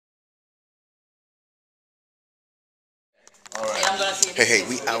Hey,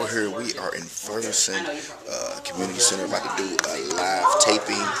 we out here. We are in Ferguson Community Center, about to do a live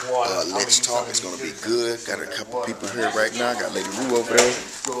taping. Let's Talk. It's going to be good. Got a couple people here right now. Got Lady Rue over there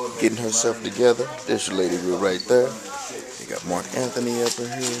getting herself together. There's your Lady Rue right there. You got Mark Anthony up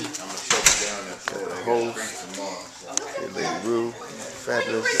in here. Got the host. Hey, Lady Rue.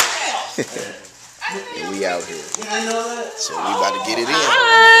 Fabulous. And we out here. So we about to get it in.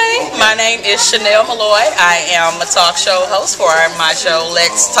 Hi, my name is Chanel Malloy. I am a talk show host for my show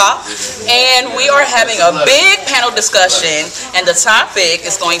Let's Talk. And we are having a big panel discussion. And the topic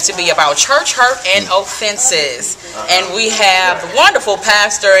is going to be about church hurt and offenses. And we have the wonderful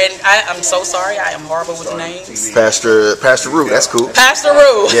pastor, and I'm so sorry, I am horrible with the names. Pastor Rue, that's cool. Pastor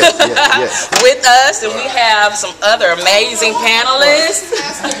Rue. Yes. With us, and we have some other amazing panelists.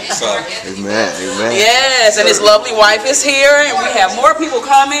 Amen. Yes, and his lovely wife is here, and we have more people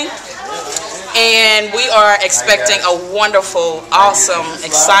coming. And we are expecting a wonderful, awesome,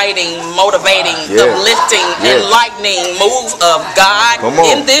 exciting, motivating, uplifting, enlightening move of God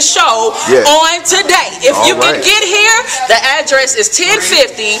in this show on today. If you can get here, the address is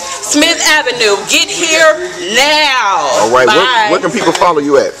 1050 Smith Avenue. Get here now. All right. Where can people follow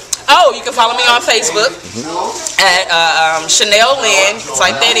you at? Oh, you can follow me on Facebook at Chanel Lynn.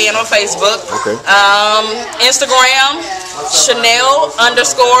 Type that in on Facebook. Okay. Instagram,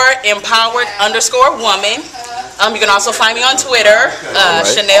 Chanel_empowered_woman. You can also find me on Twitter,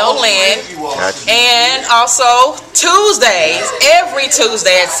 Chanel Lynn. And also Tuesdays, every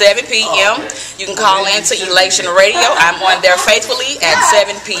Tuesday at 7 p.m. You can call in to Elation Radio. I'm on there faithfully at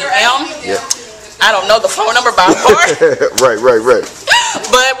 7 p.m. I don't know the phone number by heart. Right.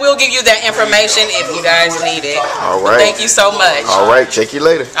 But we'll give you that information if you guys need it. All right. Thank you so much. All right. Check you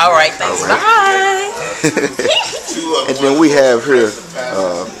later. All right. Thanks. Bye. And then we have here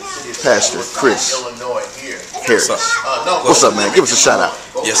Pastor Chris Harris. What's up, man? Give us a shout out.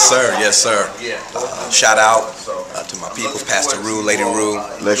 Yes, sir. Shout out to my people, Pastor Rue, Lady Rue.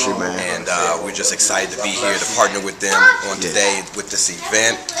 Bless you, man. And we're just excited to be here to partner with them on today with this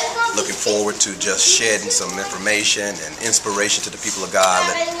event. Looking forward to just shedding some information and inspiration to the people of God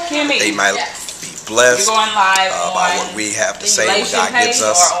that they might be blessed by what we have to say, what God gives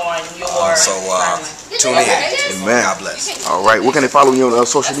us. So tune in. Amen. God bless. All right. Where can they follow you on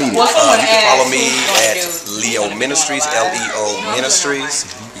social media? You can follow me at Leo Ministries, Leo Ministries.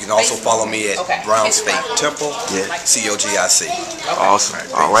 You can also follow me at Brown's Faith Temple, COGIC. Awesome.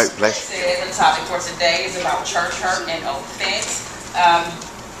 All right. Bless. The topic for today is about church hurt and offense.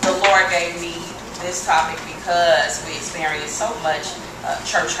 The Lord gave me this topic because we experience so much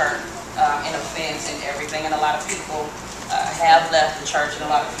church hurt and offense and everything, and a lot of people have left the church, and a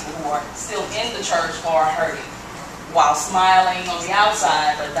lot of people who are still in the church are hurting while smiling on the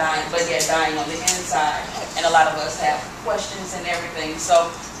outside but yet dying on the inside. And a lot of us have questions and everything. So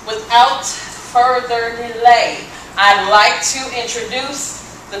without further delay, I'd like to introduce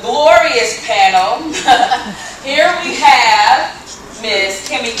the glorious panel. Here we have Miss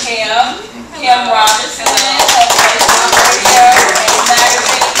Kim Robinson of Radio and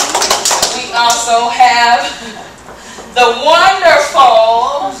Magazine. We also have the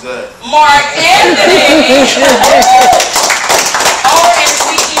wonderful Mark Anthony, owner and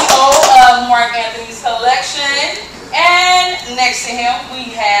CEO of Mark Anthony's Collection. And next to him we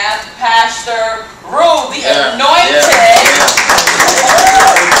have Pastor Rue, the Anointed.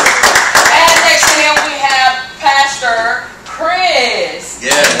 And next to him we have Pastor Chris.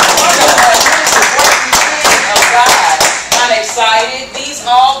 Of God. I'm excited. These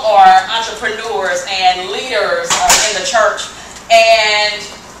all are entrepreneurs and leaders in the church. And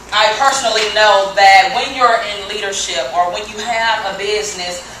I personally know that when you're in leadership or when you have a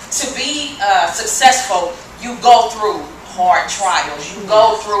business, to be successful, you go through hard trials. You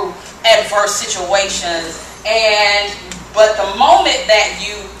go through adverse situations. But the moment that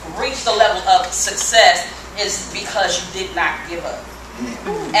you reach the level of success is because you did not give up.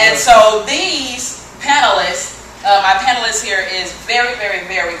 And so these panelists, my panelist here is very, very,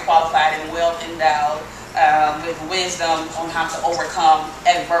 very qualified and well endowed with wisdom on how to overcome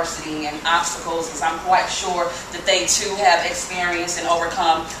adversity and obstacles, because I'm quite sure that they too have experienced and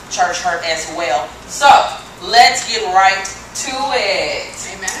overcome church hurt as well. So let's get right to it.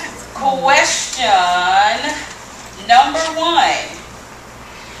 Amen. Question number 1.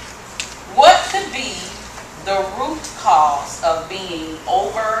 What could be the root cause of being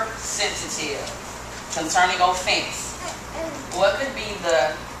oversensitive concerning offense? What could be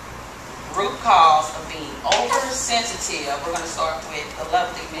the root cause of being oversensitive? We're going to start with the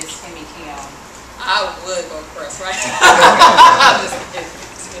lovely Miss Kim. I would go first, right?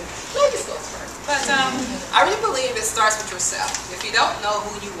 Ladies goes first. But I really believe it starts with yourself. If you don't know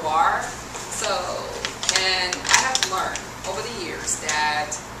who you are, and I have learned over the years that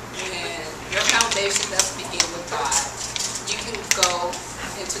when your foundation doesn't begin with God, you can go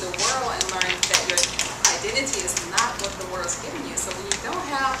into the world and learn that your identity is not what the world's giving you. So when you don't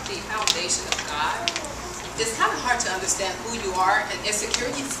have the foundation of God, it's kind of hard to understand who you are, and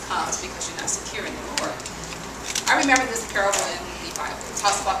insecurity comes because you're not secure in the Lord. I remember this parable in the Bible. It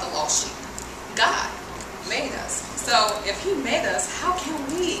talks about the lost sheep. God made us. So if He made us, how can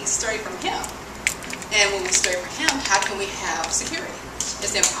we stray from Him? And when we stray from Him, how can we have security?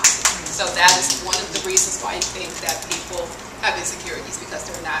 It's impossible. So that is one of the reasons why I think that people have insecurities, because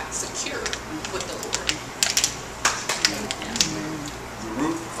they're not secure with the Lord.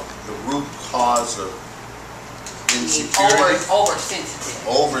 The root cause of insecurity,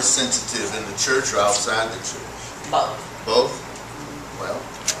 oversensitive in the church or outside the church? Both. Well,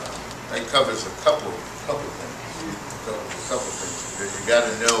 that covers a couple things. Because you got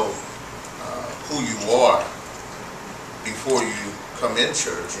to know who you are before you come in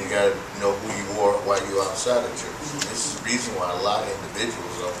church. You got to know who you are while you're outside of church. And this is the reason why a lot of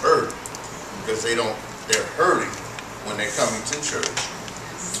individuals are hurt, because they're hurting when they're coming to church,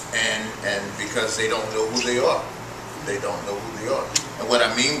 and because they don't know who they are. They don't know who they are. And what I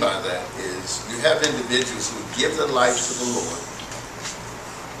mean by that is, you have individuals who give their life to the Lord,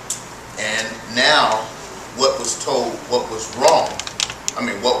 and now what was told, what was wrong,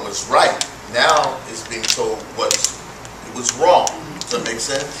 what was right, now is being told it was wrong. Does that make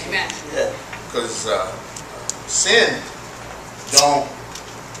sense? Amen. Yeah. Because sin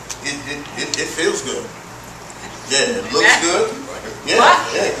it feels good. Yeah, it looks good. Yeah,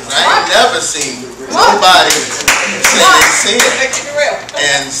 because I ain't never seen nobody say sin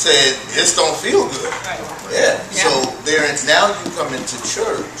and said, this don't feel good. Yeah. So now you come into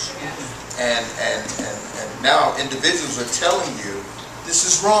church, and now individuals are telling you this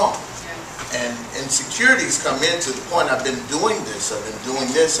is wrong. And insecurities come in to the point, I've been doing this, I've been doing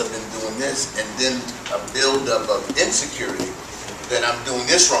this, I've been doing this, and then a build-up of insecurity that I'm doing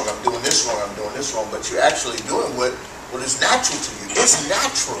this wrong, I'm doing this wrong, I'm doing this wrong, but you're actually doing what is natural to you. It's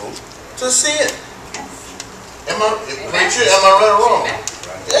natural to sin. Am I right or wrong?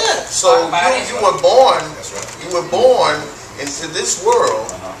 Yeah. So you were born into this world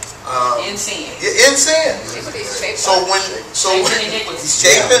in sin. In sin. So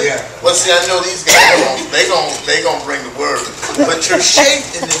shaping. Well, see, I know these guys they gonna bring the word, but you're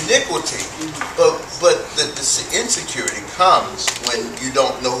shaped in iniquity. But the insecurity comes when you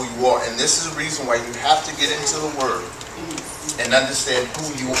don't know who you are, and this is the reason why you have to get into the word and understand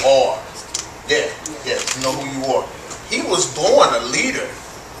who you are. To know who you are. He was born a leader,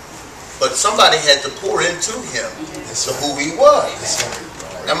 but somebody had to pour into him to who he was.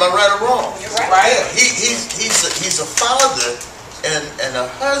 Am I right or wrong? You're right. He's a father and a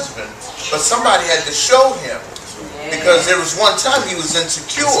husband, but somebody had to show him, because there was one time he was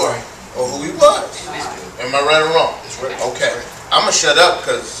insecure of who he was. Am I right or wrong? Okay. I'm gonna shut up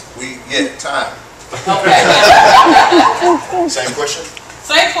because time. Okay. Same question?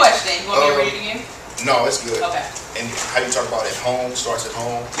 Same question. You want me to read it again? No, it's good. Okay. And how you talk about at home starts at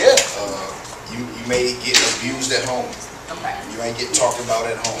home. Yeah. You may get abused at home. Okay. You ain't get talked about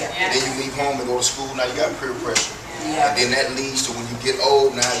at home. Yeah. Then you leave home and go to school. Now you got peer pressure. Yeah. And then that leads to when you get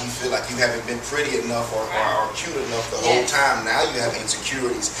old, now you feel like you haven't been pretty enough or cute enough the whole time. Now you have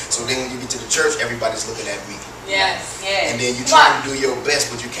insecurities. So then when you get to the church, everybody's looking at me. Yes. And then you try to do your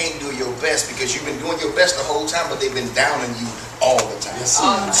best, but you can't do your best because you've been doing your best the whole time, but they've been downing you all the time.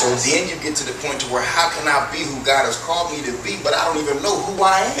 So then you get to the point to where, how can I be who God has called me to be, but I don't even know who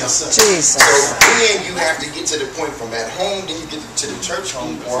I am. Jesus. So then you have to get to the point from at home, then you get to the church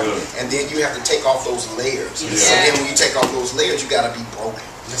home part, and then you have to take off those layers. So then when you take off those layers, you got to be broken.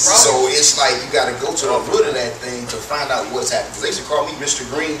 So it's like you got to go to the root of that thing to find out what's happening. They used to call me Mr.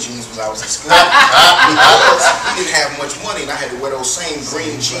 Green Jeans when I was in school. We didn't have much money, and I had to wear those same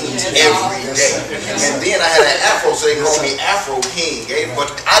green jeans every day. And then I had an afro, so they called me Afro King.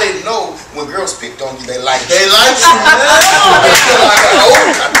 But I didn't know when girls picked on you, they liked you. They liked you. Until I got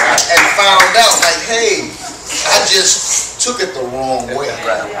older and found out, like, hey, I just took it the wrong way.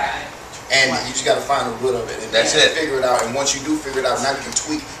 And you just got to find the root of it. And that's it. Figure it out. And once you do figure it out, now you can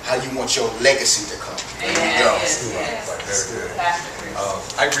tweak how you want your legacy to come.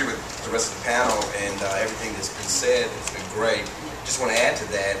 I agree with the rest of the panel, and everything that's been said has been great. Just want to add to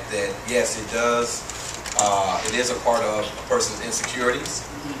that yes, it does. It is a part of a person's insecurities,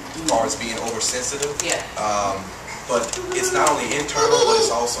 as far as being oversensitive. but it's not only internal, but it's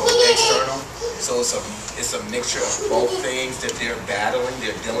also external. So it's a mixture of both things that they're battling.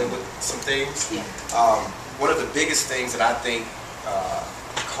 They're dealing with some things. One of the biggest things that I think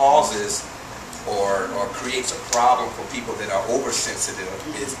causes or creates a problem for people that are oversensitive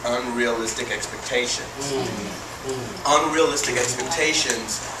is unrealistic expectations. Unrealistic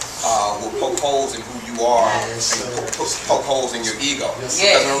expectations will poke holes in who you are and poke holes in your ego. Because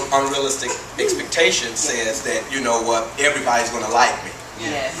an unrealistic expectation says that, you know what, everybody's going to like me.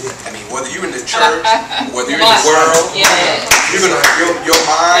 I mean, whether you're in the church, whether you're in the world, you're gonna your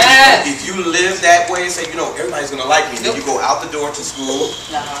mind. If you live that way and say, you know, everybody's gonna like me, then you go out the door to school,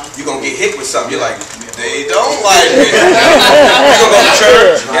 you're gonna get hit with something. You're like, they don't like me. You're gonna go to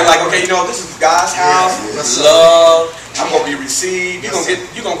church and like, okay, you know, this is God's house, love. I'm gonna be received.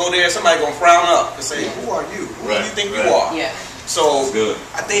 You're gonna go there. Somebody gonna frown up and say, who are you? Who do you think you are? So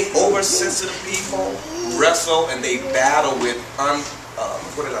I think oversensitive people wrestle and they battle with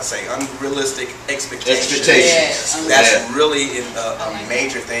unrealistic expectations. That's really a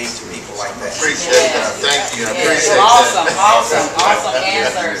major thing to people like that. Appreciate that. Thank you. I appreciate awesome, that.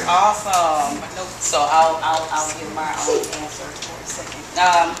 answers. Awesome. So I'll give my own answer for a second.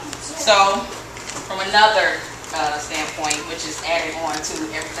 So from another standpoint, which is added on to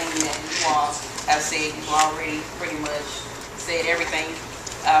everything that you all have said, you've already pretty much said everything.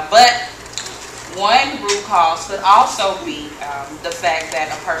 But one root cause could also be the fact that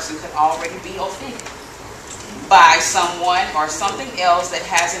a person could already be offended by someone or something else that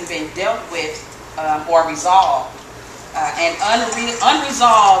hasn't been dealt with or resolved. An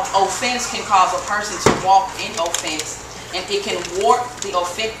unresolved offense can cause a person to walk in offense, and it can warp the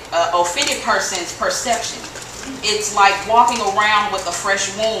offended person's perception. It's like walking around with a fresh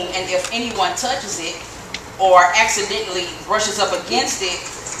wound, and if anyone touches it or accidentally brushes up against it,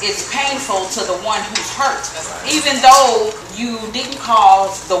 it's painful to the one who's hurt, even though you didn't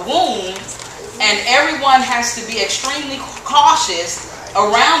cause the wound. And everyone has to be extremely cautious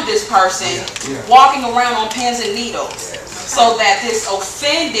around this person, walking around on pins and needles, so that this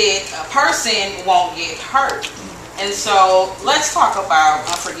offended person won't get hurt. And so let's talk about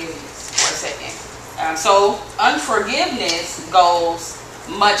unforgiveness for a second. So unforgiveness goes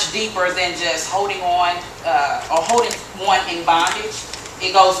much deeper than just holding on or holding one in bondage.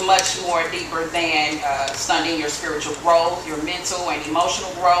 It goes much more deeper than stunting your spiritual growth, your mental and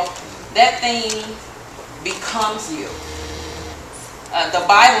emotional growth. That thing becomes you. The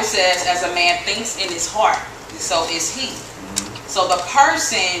Bible says, as a man thinks in his heart, so is he. So the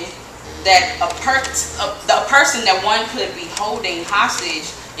person that one could be holding hostage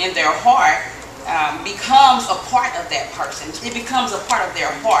in their heart becomes a part of that person. It becomes a part of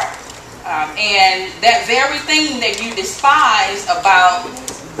their heart. And that very thing that you despise about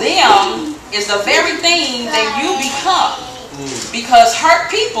them is the very thing that you become. Because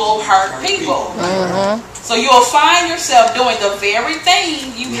hurt people hurt people. So you'll find yourself doing the very thing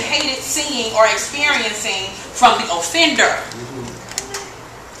you hated seeing or experiencing from the offender.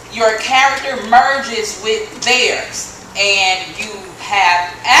 Your character merges with theirs, and you have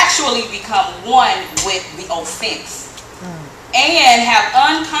actually become one with the offense. And have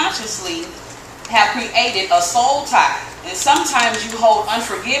unconsciously created a soul tie. And sometimes you hold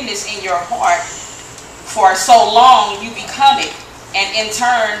unforgiveness in your heart for so long you become it, and in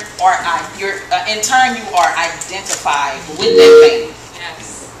turn you are identified with that thing.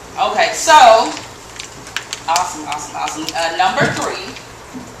 Okay, so awesome. Number 3.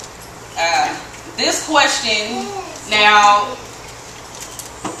 This question now,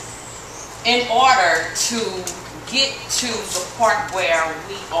 in order to get to the part where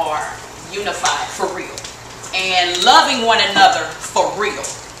we are unified for real and loving one another for real,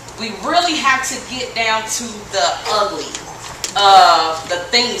 we really have to get down to the ugly of the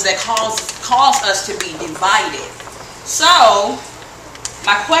things that cause us to be divided. So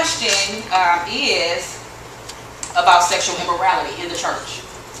my question is about sexual immorality in the church.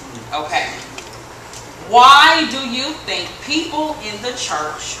 Okay. Why do you think people in the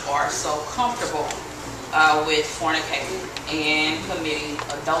church are so comfortable with fornicating and committing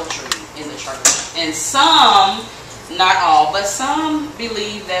adultery in the church? And some, not all, but some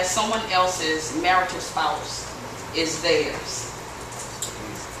believe that someone else's marital spouse is theirs.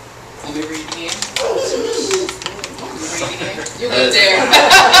 Let me read it again. You went there.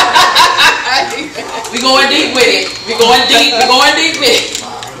 We going deep with it. We going deep with it.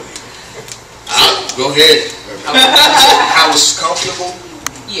 Go ahead. How it's comfortable?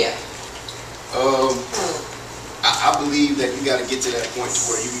 Yeah. I believe that you got to get to that point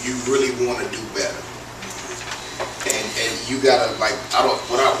where you really want to do better, and you gotta like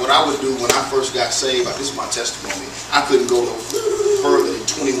what I would do when I first got saved. Like, this is my testimony. I couldn't go no further than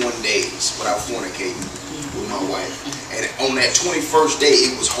 21 days without fornicating with my wife. And on that 21st day,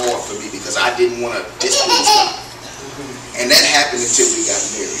 it was hard for me because I didn't want to displease God. And that happened until we got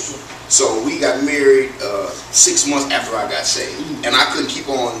married. So we got married 6 months after I got saved. And I couldn't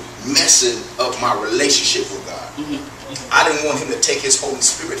keep on messing up my relationship with God. I didn't want him to take his Holy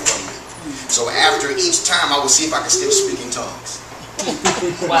Spirit from me. So after each time, I would see if I could still speak in tongues.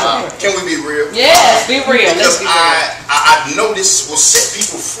 Wow. Can we be real? Yes, be real. Because I know this will set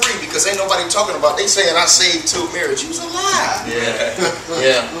people free because ain't nobody talking about. They saying I saved till marriage. You was a lie.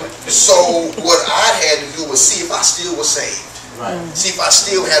 Yeah. So what I had to do was see if I still was saved. Right. See if I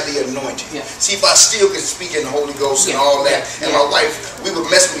still have the anointing. Yeah. See if I still can speak in the Holy Ghost and all that. And Yeah. my wife, we would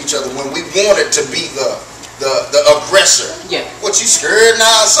mess with each other when we wanted to be the aggressor. Yeah. What, you scared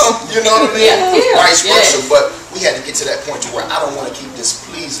now or something? You know what I mean? Yeah. Vice versa. Yeah. But we had to get to that point to where I don't want to keep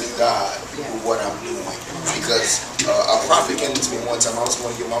displeasing God with what I'm doing. Because a prophet came to me one time. I was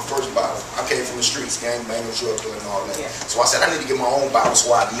going to get my first Bible. I came from the streets, gang banging, drug dealing, and all that. Yeah. So I said I need to get my own Bible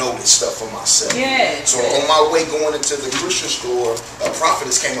so I know this stuff for myself. Yes. So on my way going into the Christian store, a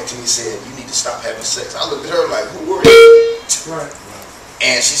prophetess came up to me and said, "You need to stop having sex." I looked at her like, "Who were you?" Right.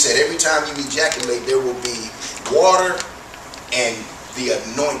 And she said, "Every time you ejaculate, there will be water and the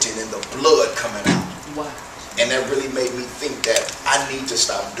anointing and the blood coming out." Wow. And that really made me think that I need to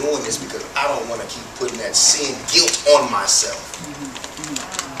stop doing this because I don't want to keep putting that sin guilt on myself.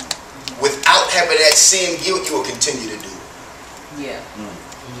 Without having that sin guilt, you will continue to do it. Yeah.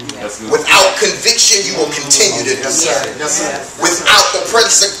 Without conviction, you will continue to do Yes, it. sir. Yes, sir. Without the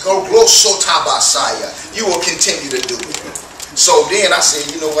presence of Glossotabasaya, you will continue to do it. So then I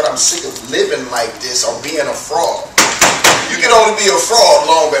said, you know what, I'm sick of living like this or being a fraud. You can only be a fraud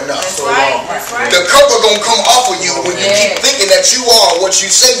long enough. That's right. That's right. The cover gonna come off of you when you keep thinking that you are what you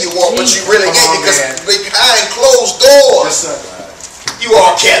say you are, but you really ain't, because behind closed doors, Yes, sir. you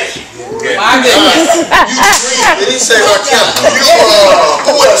are Kelly. My goodness. You dream. Did he say R. Kelly? You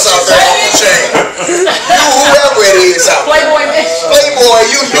who else out there on the chain? You whoever it is out there. Playboy bitch. Playboy,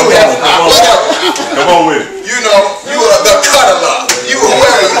 you whoever. Come on with it. You know, you are the cuddler. You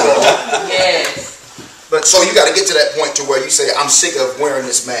whoever you are. Yes. But so you got to get to that point to where you say, I'm sick of wearing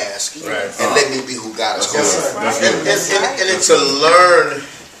this mask, and let me be who God has called me. And it's a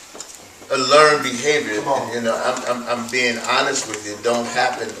learned behavior. And, you know, I'm being honest with you. It don't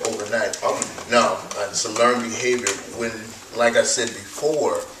happen overnight. No, it's a learned behavior. When, like I said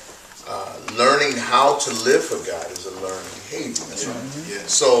before, learning how to live for God is a learned behavior. That's right. Yeah.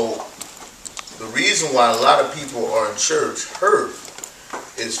 So the reason why a lot of people are in church hurt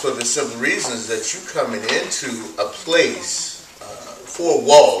is for the simple reasons that you coming into a place, 4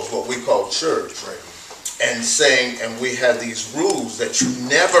 walls, what we call church, and saying, and we have these rules that you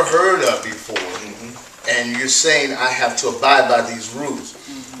never heard of before, and you're saying I have to abide by these rules.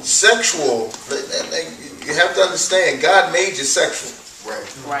 Sexual, you have to understand, God made you sexual. Right.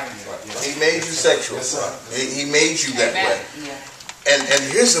 He made you sexual. He made you that way. Yeah. And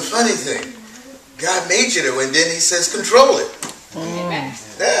here's the funny thing, God made you that way, and then he says control it. Amen.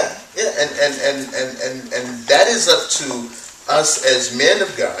 And that is up to us as men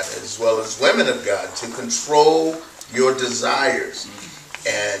of God as well as women of God to control your desires.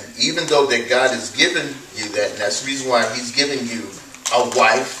 And even though that God has given you that, and that's the reason why he's given you a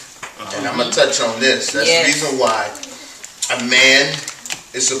wife, and I'm going to touch on this, that's the reason why a man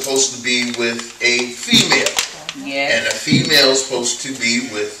is supposed to be with a female, and a female is supposed to be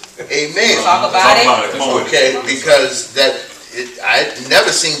with a male. Talk about it. Okay, because I've never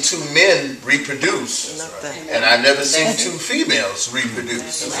seen 2 men reproduce, and I've never seen 2 females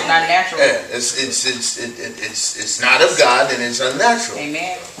reproduce. It's not natural. Yeah, it's not of God, and it's unnatural.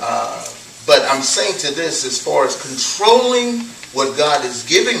 Amen. But I'm saying to this, as far as controlling what God is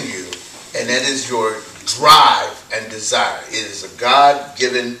giving you, and that is your drive and desire. It is a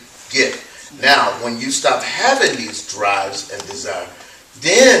God-given gift. Now, when you stop having these drives and desire,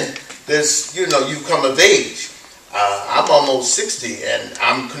 then there's, you come of age. I'm almost 60, and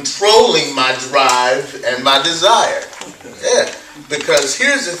I'm controlling my drive and my desire. Yeah, because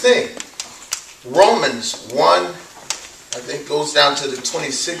here's the thing. Romans 1, I think, goes down to the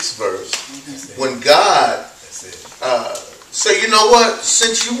 26th verse. When God say, you know what?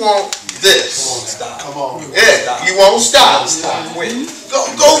 Since you want this, Come on. yeah, you won't stop. Go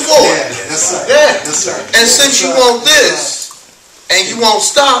for it. Yeah. And since you want this, and you won't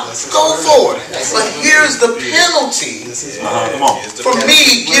stop, go for it. But here's the penalty for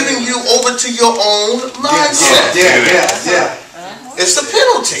me giving you over to your own mindset. Yeah. It's the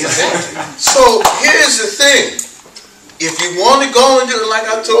penalty. So here's the thing. If you want to go and do it, like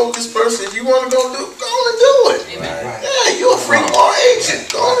I told this person, if you want to go and do it, go and do it. Right. Yeah, you're a free law agent.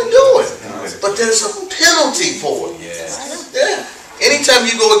 Go and do it. But there's a penalty for it. Yeah. Anytime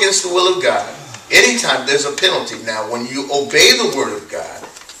you go against the will of God, anytime there's a penalty. Now, when you obey the word of God,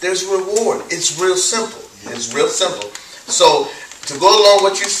 there's a reward. It's real simple. It's real simple. So, to go along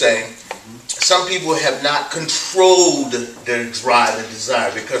with what you're saying, some people have not controlled their drive and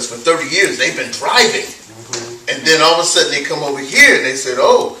desire because for 30 years they've been driving. And then all of a sudden they come over here and they said,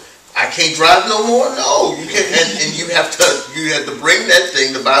 "Oh, I can't drive no more." No, you can't. And you have to bring that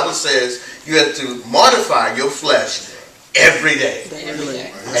thing. The Bible says you have to mortify your flesh every day.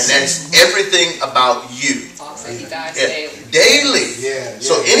 And that's everything about you. He dies daily. Daily.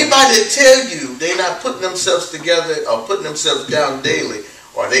 So anybody that tell you they're not putting themselves together or putting themselves down daily,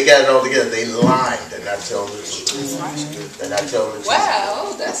 or they got it all together, they lying. They're not telling the truth. They're not telling the truth.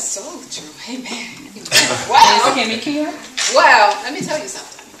 Wow, that's so true. Amen. Wow. Well, let me tell you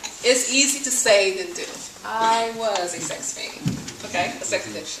something. It's easy to say than do. I was a sex fiend. Okay? A sex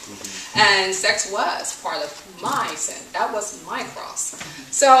addiction. And sex was part of my sin. That was my cross.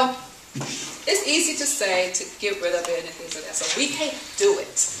 So, it's easy to say to get rid of it and things like that. So we can't do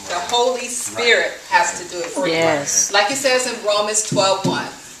it. The Holy Spirit has to do it for you. Like it says in Romans 12:1,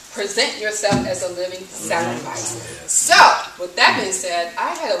 present yourself as a living sacrifice. So, with that being said,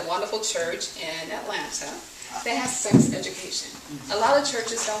 I had a wonderful church in Atlanta. They have sex education. A lot of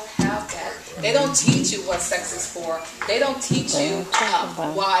churches don't have that. They don't teach you what sex is for. They don't teach you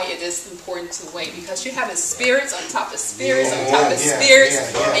why it is important to wait, because you're having spirits on top of spirits on top of spirits,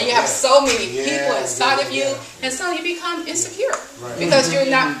 and you have so many people inside of you, and so you become insecure because you're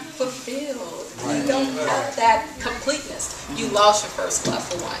not fulfilled. You don't have that completeness. You lost your first love,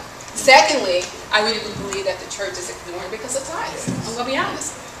 for one. Secondly, I really believe that the church is ignoring because of tithes. I'm going to be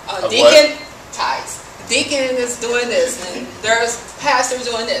honest. Deacon, tithes. Deacon is doing this, and there's pastors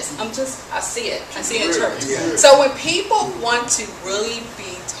doing this. I see it. I see it in church. So when people want to really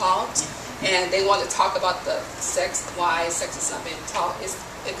be taught, and they want to talk about the sex, why sex is not being taught,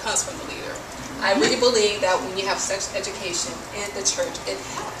 it comes from the leader. I really believe that when you have sex education in the church, it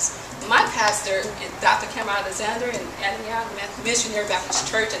helps. My pastor, Dr. Cameron Alexander, in Antioch Missionary Baptist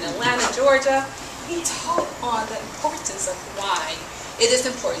Church in Atlanta, Georgia, he taught on the importance of why it is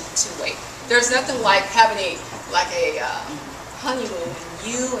important to wait. There's nothing like having a honeymoon when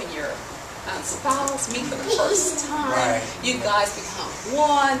you and your spouse meet for the first time. You guys become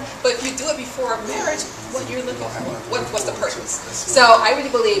one. But if you do it before marriage, what you're looking for, what's the purpose? So I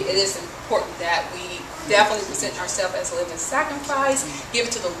really believe it is important that we definitely present ourselves as a living sacrifice, give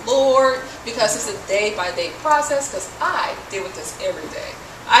it to the Lord, because it's a day-by-day process, because I deal with this every day.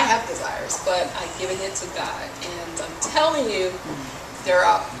 I have desires, but I'm giving it to God. And I'm telling you,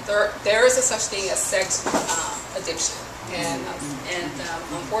 there is a such thing as sex addiction, and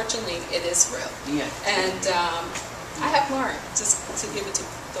unfortunately, it is real. And I have learned just to give it to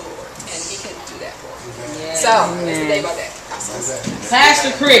the Lord, and He can do that for me. So it's a day by day process.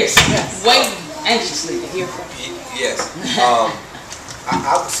 Pastor Chris, waiting anxiously to hear from you. Yes,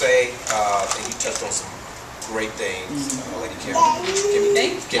 I would say, and you touched on some great things, Lady Kim.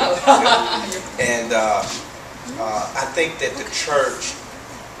 And I think that the church,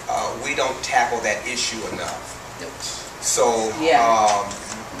 we don't tackle that issue enough. So,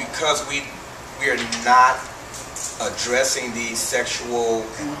 because we are not addressing these sexual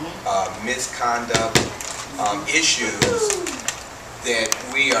misconduct issues, that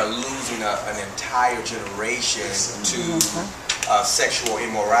we are losing an entire generation to sexual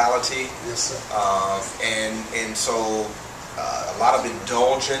immorality. And so a lot of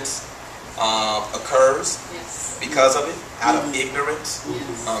indulgence occurs because of it, out of ignorance,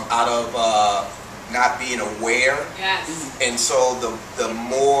 out of not being aware. And so the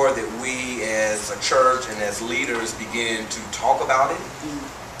more that we as a church and as leaders begin to talk about it,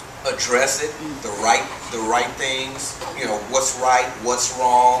 address it, the right things, what's right, what's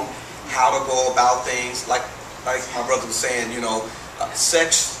wrong, how to go about things, like my brother was saying,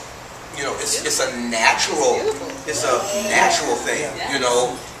 sex, it's a natural thing,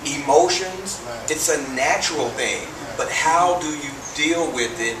 emotions, it's a natural thing, but how do you deal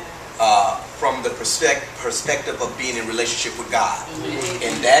with it from the perspective of being in relationship with God?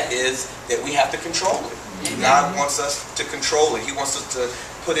 And that is that we have to control it. God wants us to control it. He wants us to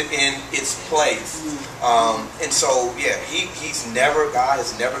put it in its place. And so, God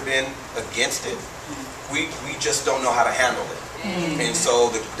has never been against it. We just don't know how to handle it. And so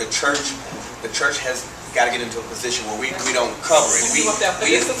the church has got to get into a position where we don't cover it. We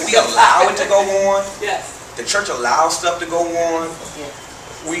allow it to go on. The church allows stuff to go on.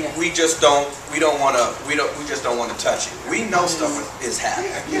 we just don't want to touch it. We know stuff is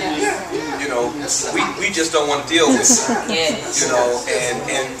happening. You know, we just don't want to deal with it. You know,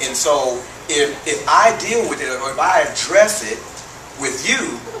 and so if I deal with it or if I address it with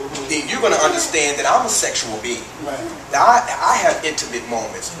you, then you're going to understand that I'm a sexual being. Now, I have intimate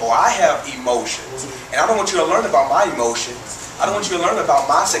moments, or I have emotions, and I don't want you to learn about my emotions. I don't want you to learn about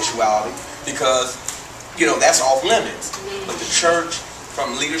my sexuality because, you know, that's off limits. But the church,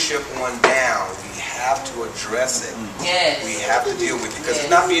 from leadership on down, we have to address it. Yes. We have to deal with it because it's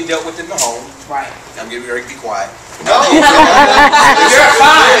not being dealt with in the home. Right. I'm getting ready to be quiet. No, You're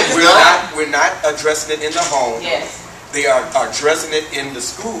fine. We're not addressing it in the home. Yes. They are addressing it in the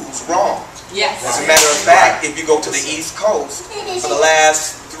schools wrong. Yes. As a matter of fact, if you go to the East Coast, for the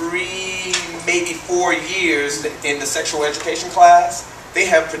last 3, maybe 4 years in the sexual education class, they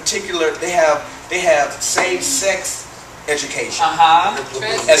have same-sex education.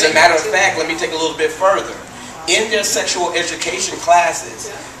 As a matter of fact, let me take a little bit further. In their sexual education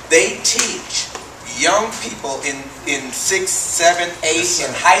classes, they teach young people in 6, 7, 8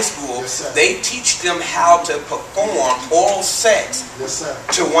 in high school, they teach them how to perform oral sex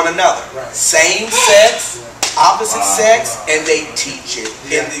to one another. Same sex, opposite sex, and they teach it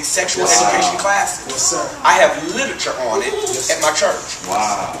in the sexual education classes. I have literature on it at my church.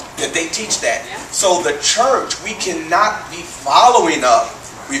 That they teach that. So the church, we cannot be following up.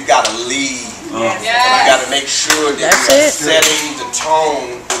 We've got to lead. We've got to make sure that we are setting the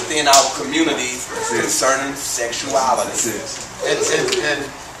tone within our communities concerning sexuality. And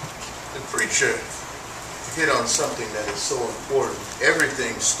the preacher hit on something that is so important.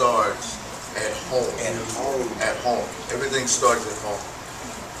 Everything starts at home. At home. Everything starts at home.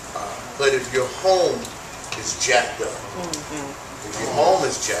 But if your home is jacked up, if your home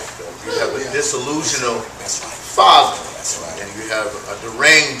is jacked up, you have a disillusional father, and you have a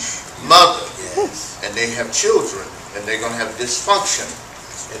deranged mother, and they have children, and they're going to have dysfunction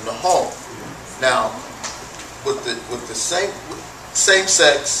in the home. Now, with the same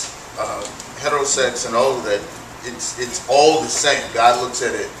sex, heterosex, and all of that, it's all the same. God looks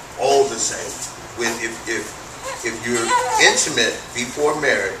at it all the same. If you're intimate before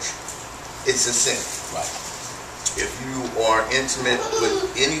marriage, it's a sin. If you are intimate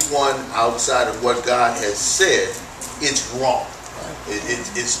with anyone outside of what God has said, it's wrong.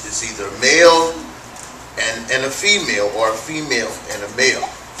 It's either a male and a female, or a female and a male.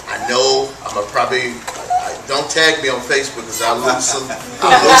 I know don't tag me on Facebook because I lose some.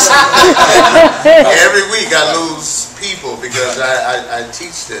 Every week I lose people because I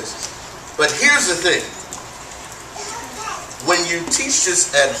teach this. But here's the thing. When you teach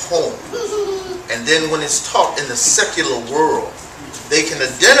this at home, and then when it's taught in the secular world, they can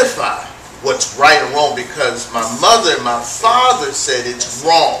identify what's right and wrong because my mother and my father said it's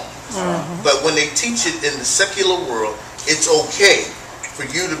wrong. But when they teach it in the secular world, it's okay for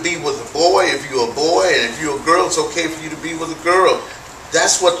you to be with a boy if you're a boy, and if you're a girl, it's okay for you to be with a girl.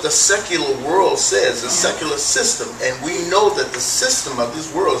 That's what the secular world says, the secular system. And we know that the system of this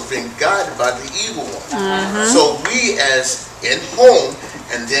world is being guided by the evil one. So we as in home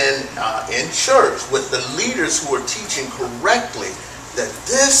and then in church with the leaders who are teaching correctly that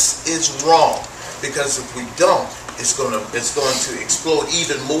this is wrong. Because if we don't, it's going to explode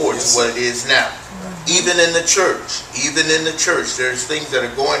even more to what it is now. Even in the church, there's things that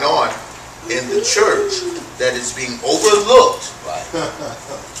are going on in the church that is being overlooked.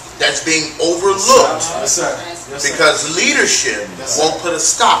 That's being overlooked because leadership won't put a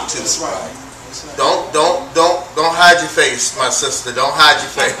stop to it. Don't hide your face, my sister. Don't hide your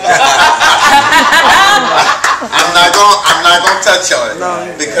face. I'm not gonna touch on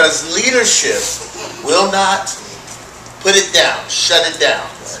it because leadership will not put it down, shut it down.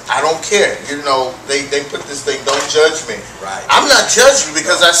 I don't care. You know, they put this thing, don't judge me. I'm not judging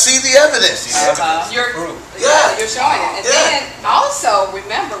because I see the evidence. You're showing it. And then also,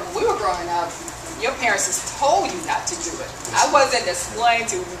 remember, when we were growing up, your parents just told you not to do it. I wasn't explaining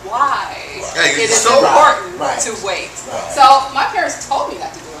to why it is important to wait. So my parents told me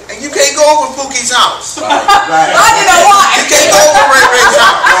not to do it. And you can't go over Pookie's house. I didn't know why. You can't go over Ray Ray's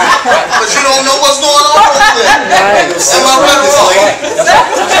house. But you don't know what's going on over there. Am I right or wrong?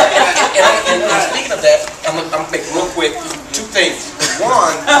 And speaking of that, I'm going to make real quick 2 things.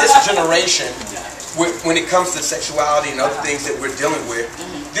 One, this generation, when it comes to sexuality and other things that we're dealing with,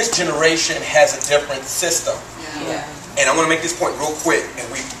 this generation has a different system. And I want to make this point real quick, and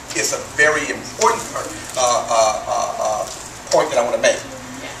it's a very important point that I want to make.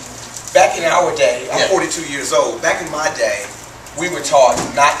 Back in our day, I'm 42 years old. Back in my day, we were taught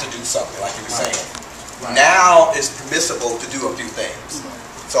not to do something, like you were saying. Now it's permissible to do a few things.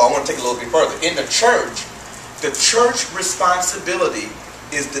 So I want to take it a little bit further. In the church responsibility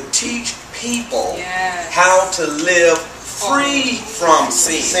is to teach people how to live free from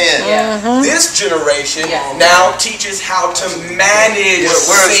sin. This generation now teaches how to manage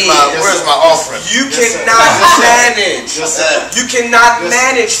sin. Where's my offering? You cannot manage. You cannot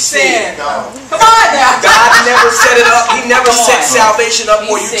manage sin. Come on now. God never set it up. He never set salvation up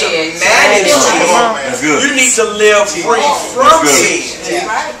for you to manage sin. That's good. You need to live free from sin.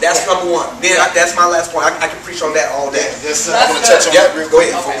 That's number one. Then that's my last point. I can preach on that all day. I want to touch on that real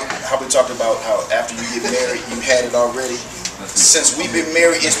quick. How we talked about how after you get married, you had it already. Since we've been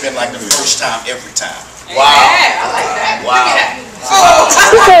married, it's been like the first time every time. Wow. Yeah, I like that. Wow.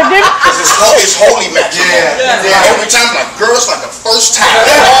 Because it's holy match. Every time, like, girl, it's like the first time.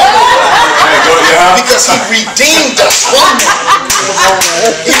 Because he redeemed us from that.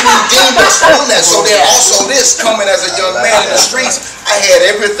 He redeemed us from that. So then also this, coming as a young man in the streets, I had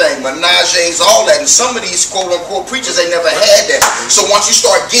everything, menages, all that. And some of these quote-unquote preachers, they never had that. So once you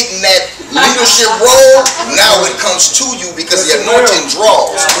start getting that leadership role, now it comes to you because the anointing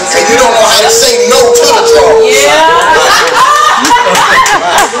draws. And you don't know how to say no to the draws.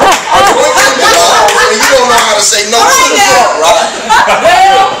 Anointing draws, and you don't know how to say no to the draws.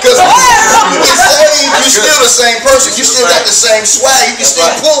 Because you get saved, you're still the same person. You still got the same swag. You can still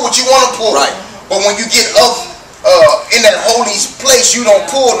pull what you want to pull. But when you get up in that holy place, you don't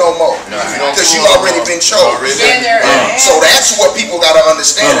pull no more because you already been chosen. So that's what people got to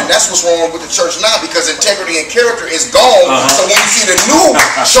understand, and that's what's wrong with the church now, because integrity and character is gone. So when you see the new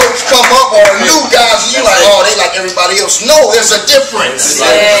church come up or the new guys, you're like, oh, they like everybody else. No, there's a difference.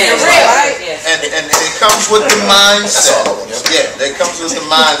 And it comes with the mindset. That comes with the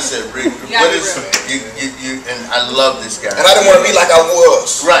mindset, Rick. What is you? And I love this guy. And I didn't want to be like I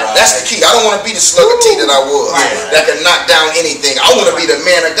was. That's the key. I don't want to be the slugger T that I was. That can knock down anything. I want to be the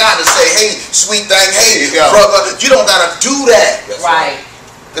man of God to say, hey, sweet thing, hey, brother, you don't got to do that.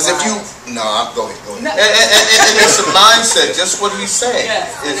 Because if you, go ahead. And it's a mindset, just what he's saying.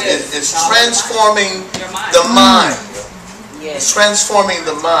 It's transforming the mind. It's transforming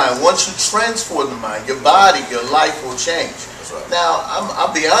the mind. Once you transform the mind, your body, your life will change. Now,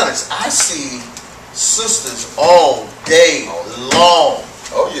 I'll be honest, I see sisters all day long.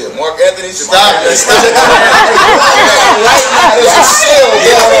 Oh yeah, Mark Anthony, stop it.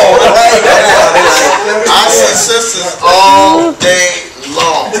 I see sisters all day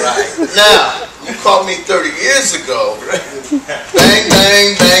long. Now, you called me 30 years ago. Bang,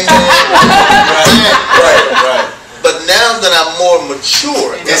 bang, bang, bang. But now that I'm more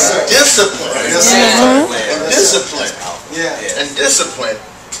mature and disciplined,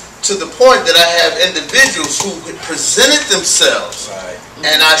 to the point that I have individuals who presented themselves,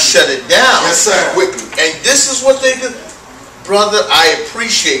 and I shut it down. And this is what they do. Brother, I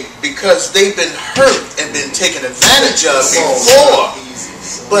appreciate, because they've been hurt and been taken advantage of before.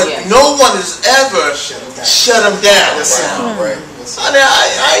 But no one has ever shut them down.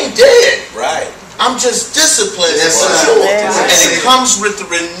 I ain't dead. I'm just disciplined and mature. And it comes with the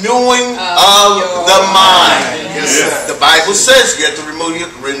renewing of the mind. The Bible says you have to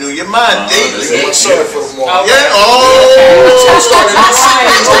renew your mind daily. Sorry for the morning. I'm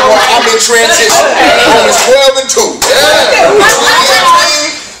in transition. Romans 12 and 2.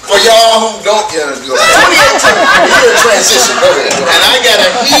 For y'all who don't, 2018, you're in transition. And I got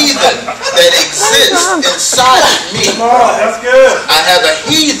a heathen that exists inside of me. That's good. I have a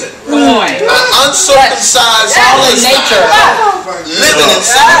heathen, an uncircumcised nature living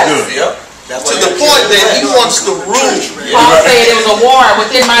inside of me. To the point that he wants to rule. Paul said it was a war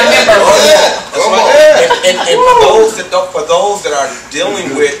within my members. And for those that are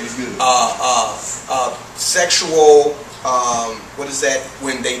dealing with sexual, what is that,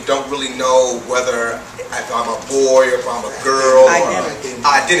 when they don't really know whether if I'm a boy or if I'm a girl,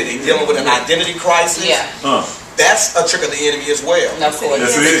 identity, dealing with an identity crisis. That's a trick of the enemy as well.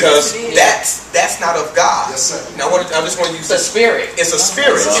 Because that's not of God. Now, I just want to use the spirit. It's a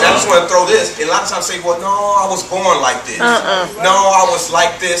spirit. And I just want to throw this. And a lot of times say, well, no, I was born like this. No, I was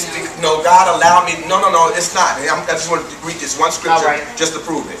like this. No, God allowed me. No, it's not. I just want to read this one scripture just to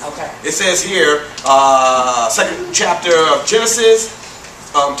prove it. It says here, second chapter of Genesis,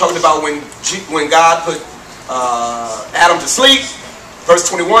 talking about when God put Adam to sleep. Verse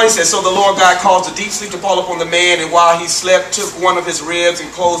 21, he says, so the Lord God caused a deep sleep to fall upon the man, and while he slept, took one of his ribs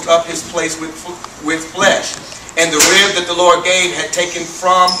and closed up his place with flesh. And the rib that the Lord gave had taken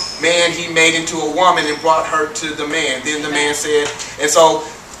from man, he made into a woman and brought her to the man. Then the man said, and so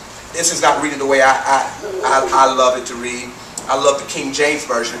this is not reading the way I love it to read. I love the King James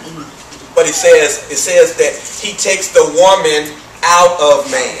Version. But it says that he takes the woman out of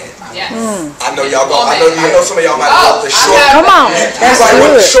man. Yes. I know y'all go. I know some of y'all might go the short. Come on, that's the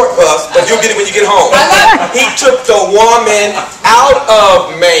good. short bus, but you'll get it when you get home. He took the woman out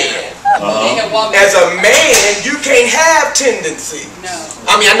of man. As a man, you can't have tendency. No.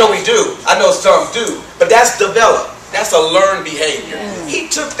 I mean, I know we do. I know some do, but that's developed. That's a learned behavior. He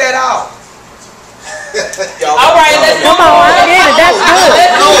took that out. All right, let's Come on, I get it. That's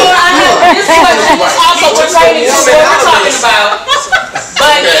good. This question is also related to what we're talking about,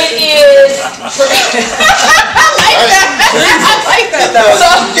 but it is. I like that though. So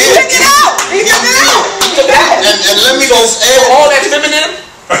he took it out. He took it out. And let me just add, all that feminine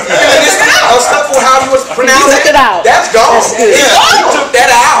stuff for how you was pronounced. Took it out. That's gone. He took that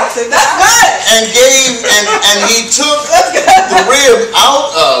out. That's good. and gave, and he took the rib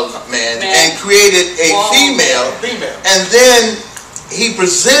out of man and created a female, and then he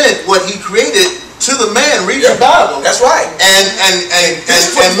presented what he created to the man. Read your Bible. That's right. And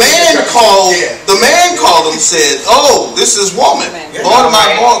man called the man called him, said, "Oh, this is woman, bone of my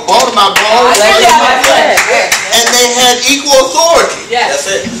bone, bone of my bone, flesh of my flesh." And they had equal authority. That's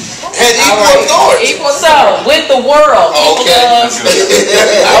it. Had equal authority. So with the world, Okay.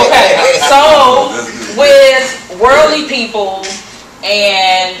 okay. So with worldly people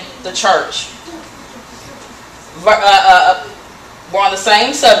and the church, we're on the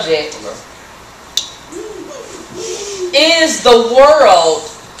same subject. Is the world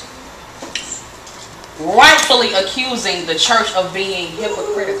rightfully accusing the church of being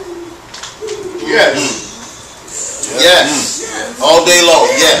hypocritical? Yes. Yes. All day long.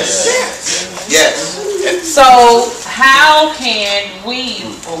 Yes. Yes. So how can we,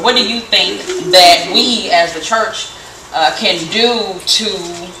 or what do you think that we as the church can do to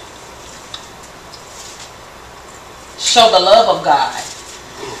show the love of God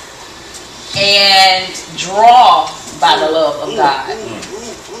and draw by the love of God?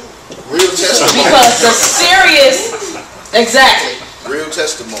 Real testimony. Because the serious, exactly. Real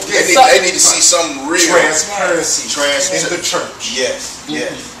testimony. So- They need to see some real Transparency in the church. Yes,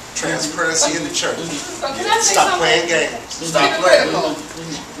 yes. Transparency in the church. So can I say Stop something? playing games. Stop playing.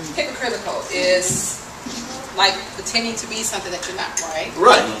 Hypocritical is like pretending to be something that you're not, right?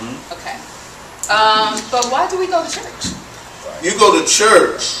 Right. Okay. But why do we go to church? You go to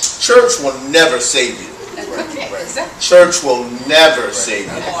church. Church will never save you. Okay, exactly. Church will never save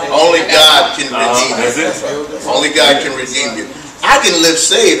you. Only God can redeem That's you. it. Only God can redeem you. I can live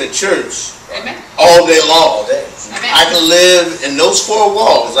saved at church Amen. all day long. Amen. I can live in those four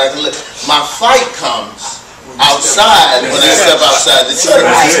walls. I can live. My fight comes outside when I step outside the church.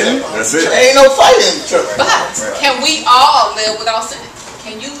 That's it. There ain't no fight in the church. But can we all live without sin?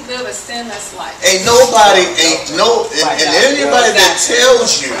 Can you live a sinless life? Ain't nobody, and anybody that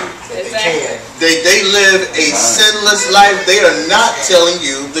tells you Exactly. they live a sinless life, they are not telling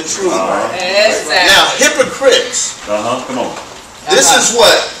you the truth. Exactly. Now, hypocrites, Come on. this is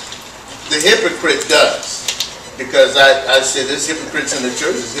what the hypocrite does. Because I said there's hypocrites in the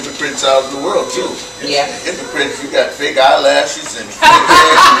church, there's hypocrites out in the world too. Yeah. Hypocrites, you got fake eyelashes and fake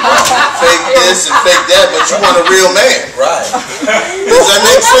hair, fake this and fake that, but you want a real man. Right. Does that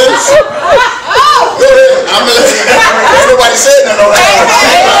make sense? I'm gonna let you. Nobody said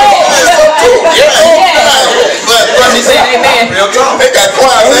that. But Real talk. they got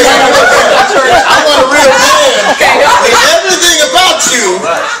quiet. I want a real man. And everything about you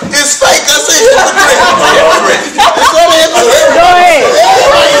is fake. That's a hypocrite. That's all a hypocrite. Go ahead.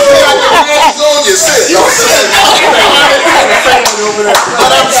 Everybody say I got hands on your sit.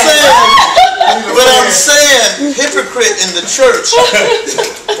 But I'm saying, hypocrite in the church.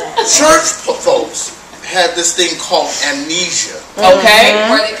 Church folks have this thing called amnesia. Okay.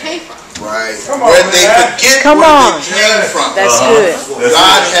 Where they came from. Right. Where they forget Come where on. they came from. That's good.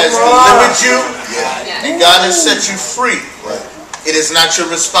 God has delivered you, and God has set you free. It is not your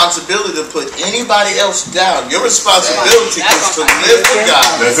responsibility to put anybody else down. Your responsibility is to live for God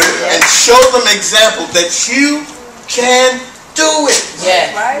That's it. and show them example that you can do it.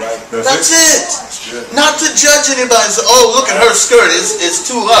 Yeah. That's it. Not to judge anybody and say, "Oh, look at her skirt, it's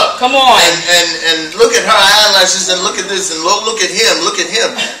too up." Come on. And look at her eyelashes and look at this and look at him, look at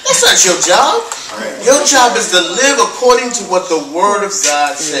him. That's not your job. Your job is to live according to what the Word of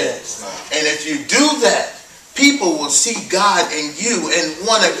God says. And if you do that, people will see God in you and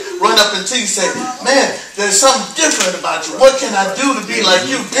want to run up until you say, "Man, there's something different about you. What can I do to be like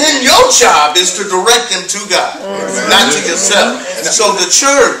you?" Then your job is to direct them to God, not to yourself. So the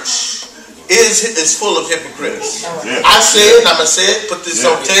church is full of hypocrites. I say it, and I'm going to say it, put this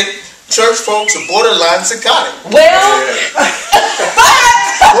on tape. Church folks are borderline psychotic. Well,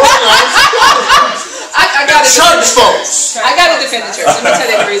 Borderline psychotic. I got to church folks. I got to defend the church. Let me tell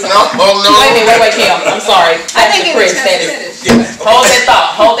you the reason. No. Wait, Kim. I'm sorry. I think it was Hold that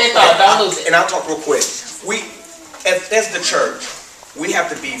thought. Don't lose it. And I'll talk real quick. We, as the church, we have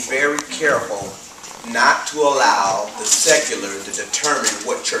to be very careful not to allow the secular to determine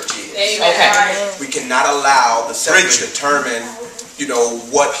what church is. Okay. We cannot allow the secular to determine,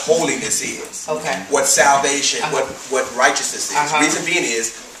 what holiness is. Okay. What salvation, what righteousness is. Reason being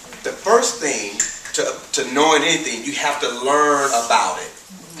is, the first thing to knowing anything, you have to learn about it.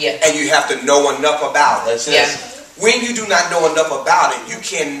 Yeah. And you have to know enough about it. Yeah. When you do not know enough about it, you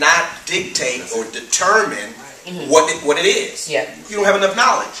cannot dictate or determine what it is. Yeah. You don't have enough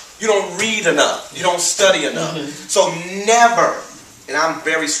knowledge. You don't read enough. You don't study enough. So never, and I'm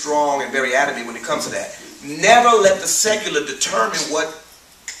very strong and very adamant when it comes to that, never let the secular determine what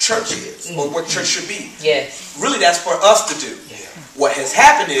church is or what church should be. Yes. Really, that's for us to do. What has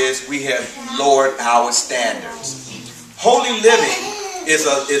happened is we have lowered our standards. Holy living is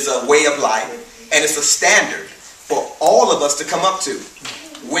a way of life, and it's a standard for all of us to come up to.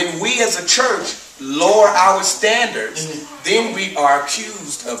 When we as a church lower our standards, then we are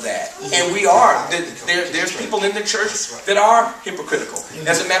accused of that. And we are. There's people in the church that are hypocritical.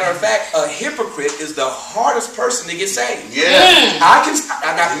 As a matter of fact, a hypocrite is the hardest person to get saved. Yeah. Not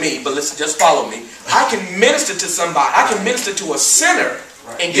me, but listen, just follow me. I can minister to somebody. I can minister to a sinner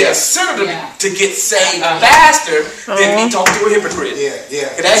and get a sinner to get saved faster than me talk to a hypocrite.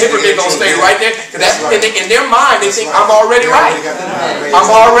 Because that hypocrite gonna stay right there. Because in their mind, they think I'm already right. I'm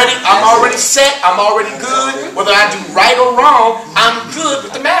already set. I'm already good. Whether I do right or wrong, I'm good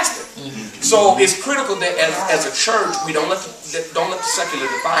with the master. So it's critical that as a church, we don't let the secular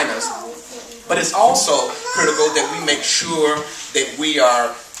define us. But it's also critical that we make sure that we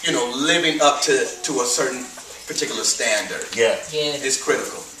are, living up to a certain particular standard. Yeah. Yes. It's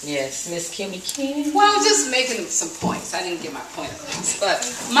critical. Yes. Miss Kimmy King. Well, I was just making some points. I didn't get my point across. But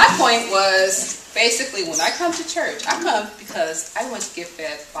my point was basically when I come to church, I come because I want to get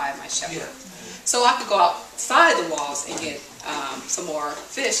fed by my shepherd. So I could go outside the walls and get some more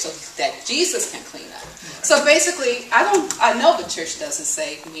fish so that Jesus can clean up. So basically, I know the church doesn't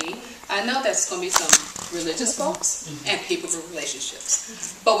save me. I know that's going to be some religious folks and people with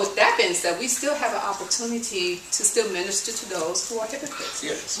relationships. But with that being said, we still have an opportunity to still minister to those who are hypocrites.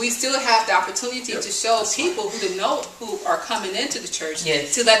 Yes. We still have the opportunity to show people who are coming into the church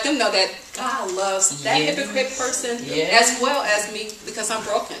to let them know that God loves that hypocrite person as well as me because I'm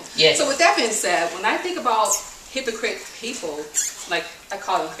broken. Yes. So with that being said, when I think about hypocrite people, like I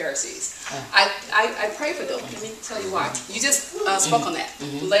call them Pharisees, I pray for them. Let me tell you why. You just spoke on that.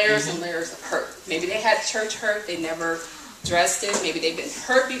 Layers and layers of hurt. Maybe they had church hurt, they never addressed it. Maybe they've been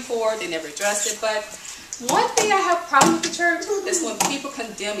hurt before, they never addressed it. But one thing I have a problem with the church is when people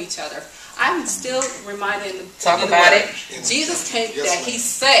condemn each other. I'm still reminded Talk about it. Jesus came that he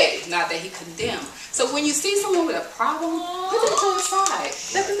saved, not that he condemned. So when you see someone with a problem, put them to the side.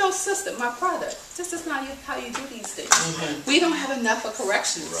 Let them know, sister, my brother, this is not how you do these things. We don't have enough of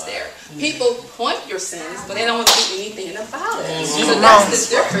corrections there. People point your sins, but they don't do anything about it. So that's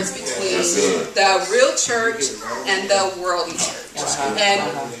the difference between the real church and the worldly church. And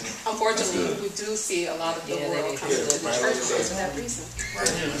unfortunately, we do see a lot of the world coming to the church because of that reason.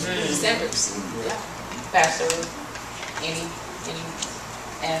 Standards. Pastor, any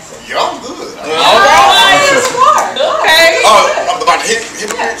answer? Yeah, I'm good. Okay. About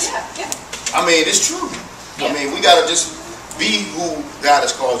hypocrites. I mean, it's true. I mean, we gotta just be who God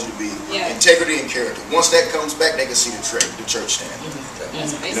has called you to be. Integrity and character. Once that comes back, they can see the church stand.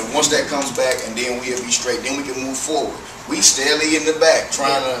 Once that comes back, and then we'll be straight. Then we can move forward. We steadily in the back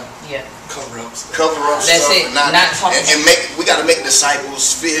trying to cover up That's stuff. it. And we got to make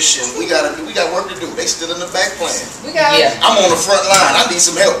disciples fish, and we got work to do. They still in the back playing. I'm on the front line. I need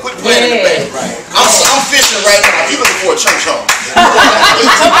some help. Quit playing in the back. Right. I'm fishing right now. You looking for a church home?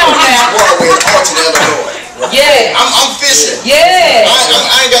 Come on now. Broadway, Alton, Illinois. Yeah. I'm fishing. Yeah.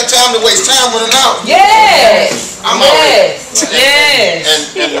 I ain't got time to waste time running out. Yes. I'm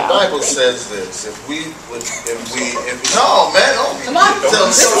Yes. And the Bible says this: if no man, come on,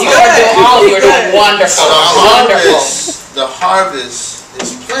 you're doing wonderful. The harvest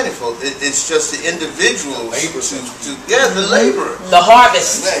is plentiful. It's just the individuals the labor. The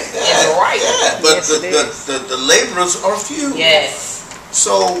harvest is right. Yeah, but the laborers are few. Yes.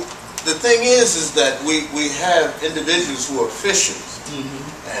 So the thing is that we have individuals who are fishers.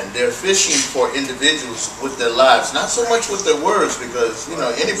 And they're fishing for individuals with their lives, not so much with their words, because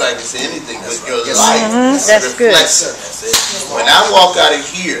anybody can say anything, but your life That's good. reflects it. When I walk out of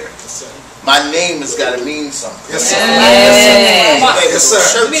here, my name has got to mean something. Yes, sir. Yes, sir. Yes,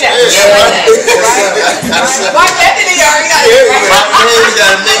 sir. Give me that. My name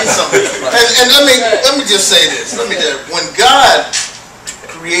got to mean something. And let me just say this. When God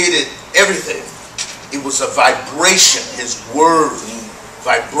created everything, it was a vibration. His word,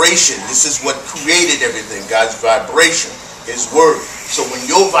 vibration. This is what created everything. God's vibration, His word. So when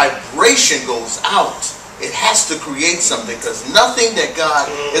your vibration goes out, it has to create something, because nothing that God,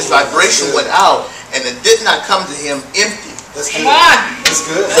 His vibration went out, and it did not come to Him empty. That's good. That's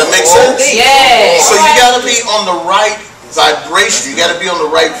good. Does that make sense? Yeah. So you got to be on the right vibration. You got to be on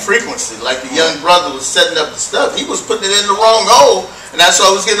the right frequency. Like the young brother was setting up the stuff, he was putting it in the wrong hole, and that's why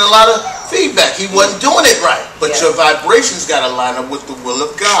I was getting a lot of feedback. He wasn't doing it right. But your vibrations got to line up with the will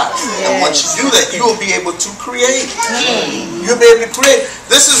of God. And once you do that, you will be able to create. You'll be able to create.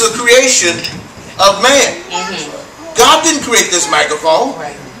 This is a creation of man. God didn't create this microphone,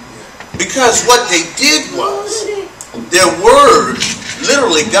 because what they did was their word.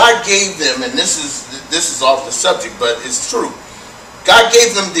 Literally, God gave them, and this is off the subject, but it's true. God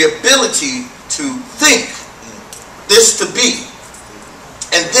gave them the ability to think this to be,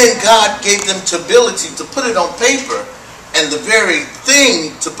 and then God gave them the ability to put it on paper. And the very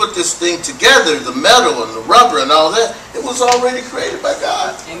thing to put this thing together, the metal and the rubber and all that, it was already created by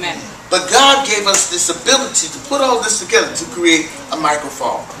God. Amen. But God gave us this ability to put all this together to create a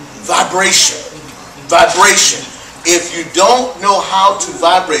microphone. Vibration. Vibration. If you don't know how to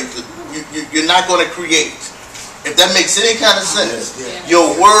vibrate, you're not going to create. If that makes any kind of sense.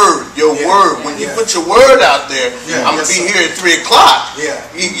 Your word. When you put your word out there, I'm going to be here at 3 o'clock.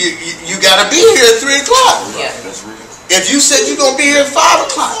 You got to be here at 3 o'clock. If you said you're going to be here at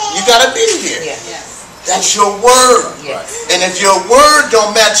 5 o'clock, you got to be here. That's your word. And if your word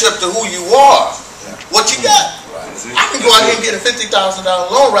don't match up to who you are, what you got? I can go out here and get a $50,000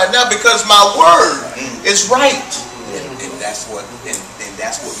 loan right now because my word is right. And that's what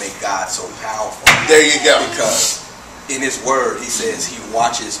makes God so powerful. There you go. Because in His word, He says He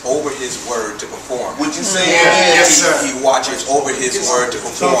watches over His word to perform. Would you say yes, sir? He watches over His word to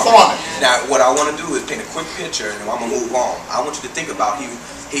perform. Now, what I want to do is paint a quick picture, and I'm gonna move on. I want you to think about He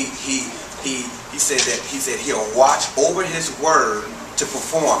said He'll watch over His word to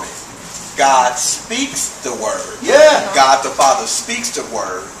perform it. God speaks the word. God the Father speaks the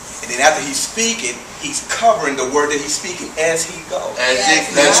word, and then after He speaks it, He's covering the word that He's speaking as He goes.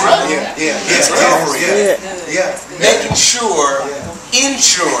 That's right. He's covering it. Making sure,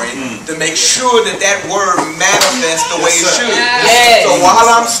 ensuring to make sure that that word manifests the way it should. So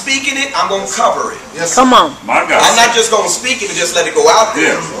while I'm speaking it, I'm going to cover it. Come on. My God. I'm not just going to speak it and just let it go out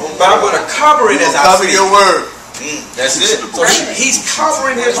there, but I'm going to cover it as I Cover speak. your word. That's it. So He's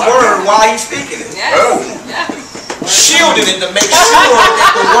covering His word while He's speaking it. Shielding it to make sure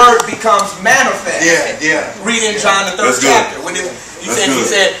that the word becomes manifest. Read in John the 3rd chapter. When he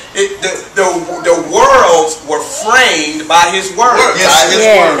said the worlds were framed by His word.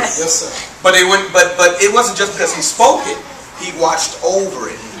 But it wasn't just because He spoke it. He watched over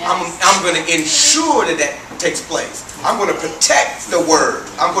it. I'm going to ensure that takes place. I'm going to protect the word.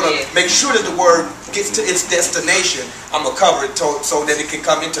 I'm going to make sure that the word gets to its destination. I'm going to cover it so that it can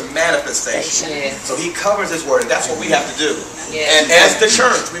come into manifestation. So He covers His word, and that's what we have to do. And as the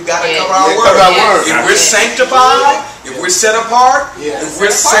church, we've got to cover our word. If we're sanctified, if we're set apart, if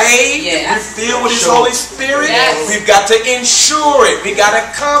we're saved, if we're filled with His Holy Spirit, we've got to ensure it. We've got to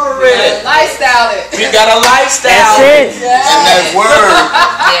cover it. Lifestyle it. We've got to lifestyle it. And that word,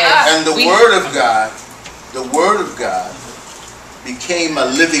 and the word of God, became a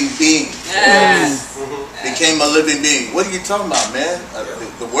living being. Became a living being. What are you talking about, man?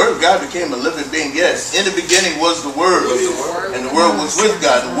 The word of God became a living being. Yes. In the beginning was the word. And the word was with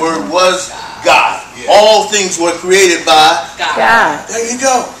God. The word was God. All things were created by God. There you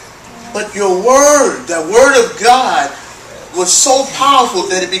go. But your word, the word of God, was so powerful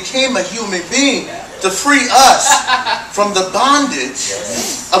that it became a human being to free us from the bondage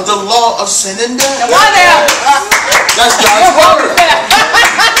of the law of sin and death. Come on now. That's God's word.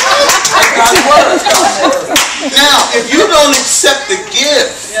 That's God's word. Now, if you don't accept the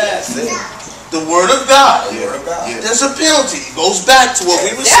gift, the word of God, there's a penalty. It goes back to what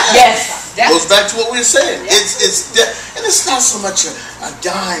we were saying. Goes back to what we were saying. And it's not so much a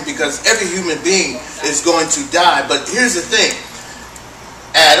dying, because every human being is going to die. But here's the thing,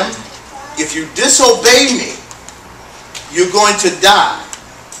 Adam. If you disobey me, you're going to die.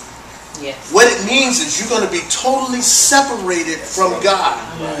 What it means is you're going to be totally separated from God.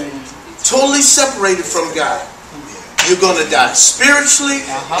 Totally separated from God. You're going to die spiritually,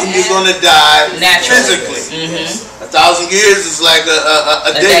 and you're going to die physically. 1,000 years is like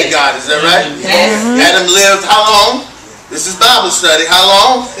a day, God. Is that right? Adam lived how long? This is Bible study. How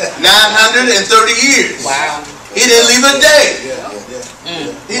long? 930 years. Wow. He didn't leave a day.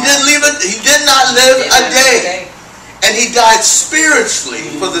 He did not live a day. And he died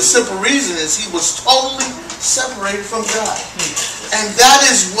spiritually for the simple reason is he was totally separated from God. And that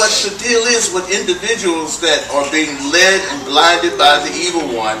is what the deal is with individuals that are being led and blinded by the evil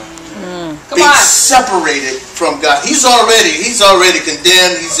one. Being separated from God. He's already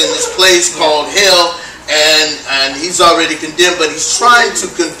condemned. He's in this place called hell, and he's already condemned, but he's trying to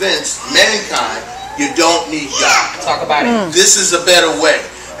convince mankind you don't need God. Talk about it. This is a better way.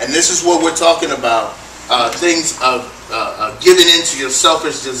 And this is what we're talking about. Things of giving into your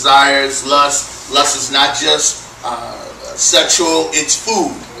selfish desires, lust. Lust is not just sexual, it's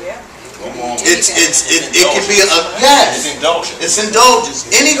food. It can be it's indulgence.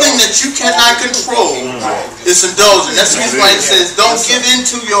 Anything that you cannot control is indulgence. That's the reason why it says don't give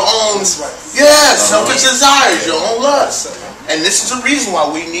into your own selfish desires, your own lust. And this is the reason why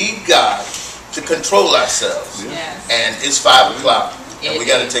we need God to control ourselves. And it's 5 o'clock and we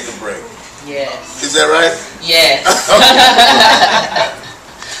got to take a break. Yes. Is that right? Yes.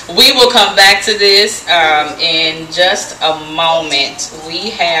 We will come back to this in just a moment.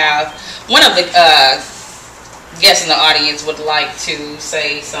 We have one of the guests in the audience would like to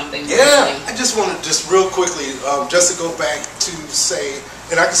say something. Yeah, I just want to real quickly, just to go back to say,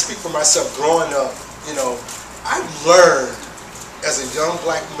 and I can speak for myself. Growing up, I learned as a young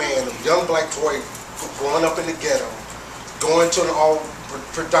black man, a young black boy, growing up in the ghetto, going to an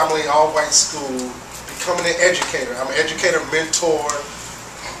predominantly all-white school, becoming an educator. I'm an educator, mentor.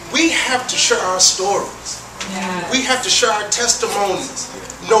 We have to share our stories. We have to share our testimonies,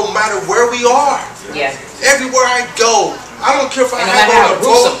 no matter where we are. Everywhere I go, I don't care if I have on a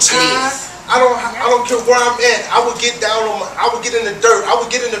bow tie. I don't care where I'm at. I would get down I would get in the dirt. I would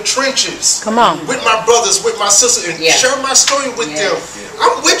get in the trenches. Come on. With my brothers, with my sisters, and share my story with them.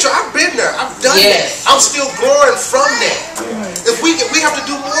 I'm with you. I've been there. I've done that. I'm still growing from that. If we have to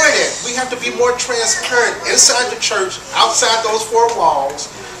do more of that. We have to be more transparent inside the church, outside those 4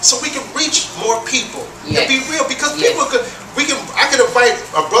 walls, so we can reach more people and be real. Because people I could invite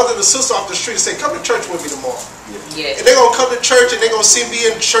a brother and a sister off the street and say, "Come to church with me tomorrow." And they're going to come to church and they're going to see me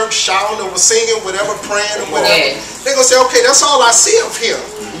in church shouting or singing, whatever, praying or whatever. They're going to say, "Okay, that's all I see of him.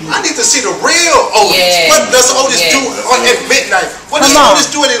 I need to see the real Otis. What does Otis do at midnight? What does Otis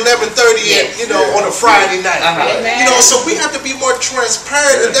do at 11:30 on a Friday night?" So we have to be more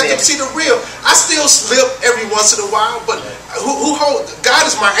transparent and let them see the real. I still slip every once in a while, but God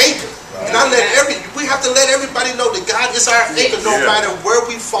is my anchor. And we have to let everybody know that God is our anchor no matter where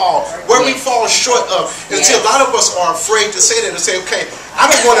we fall short of. And see, a lot of us are afraid to say that and say, "Okay,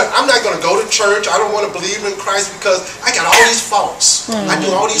 I'm not gonna go to church, I don't want to believe in Christ because I got all these faults. I do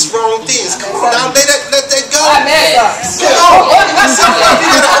all these wrong things." Come on now, let that go. Come on, you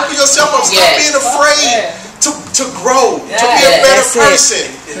gotta open yourself up, stop being afraid to grow, to be a better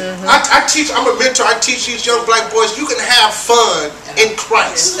person. I'm a mentor. I teach these young black boys you can have fun in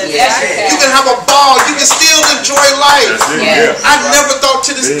Christ. You can have a ball. You can still enjoy life. I never thought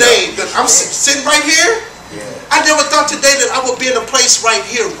to this day that I'm sitting right here. I never thought today that I would be in a place right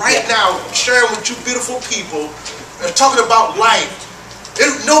here, right now, sharing with you beautiful people and talking about life.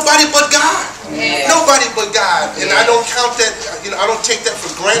 Nobody but God. Nobody but God. And I don't count that, I don't take that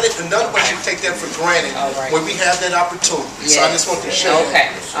for granted, and none of us should take that for granted when we have that opportunity. So I just want to share.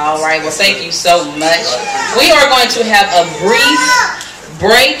 All right. Well, thank you so much. We are going to have a brief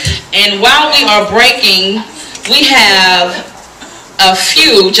break, and while we are breaking, we have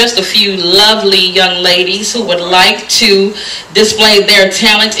just a few lovely young ladies who would like to display their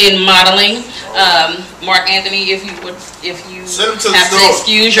talent in modeling. Mark Anthony, if you have to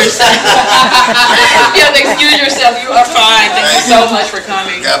excuse yourself. You have to excuse yourself. You are fine. Thank you so much for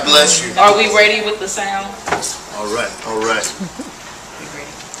coming. God bless you. Are we ready with the sound? All right.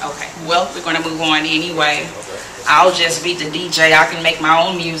 Okay. Well, we're going to move on anyway. I'll just be the DJ. I can make my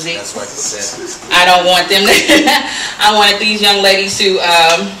own music. I don't want them to. I wanted these young ladies to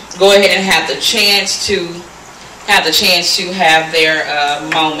go ahead and have the chance to have their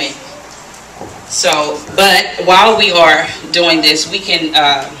moment. So, but while we are doing this, we can,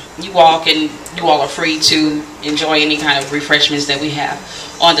 you all are free to enjoy any kind of refreshments that we have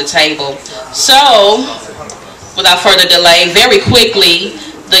on the table. So, without further delay, very quickly,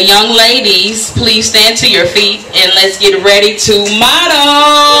 the young ladies, please stand to your feet and let's get ready to model.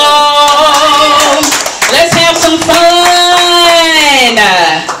 Let's have some fun.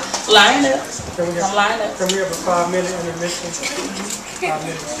 Line up. Come line up. Can we have a 5-minute intermission? 5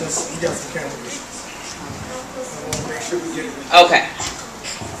 minutes, just we got some cameras. I want to make sure we get it. Okay.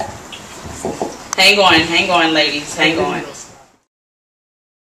 Hang on, ladies. Hang on.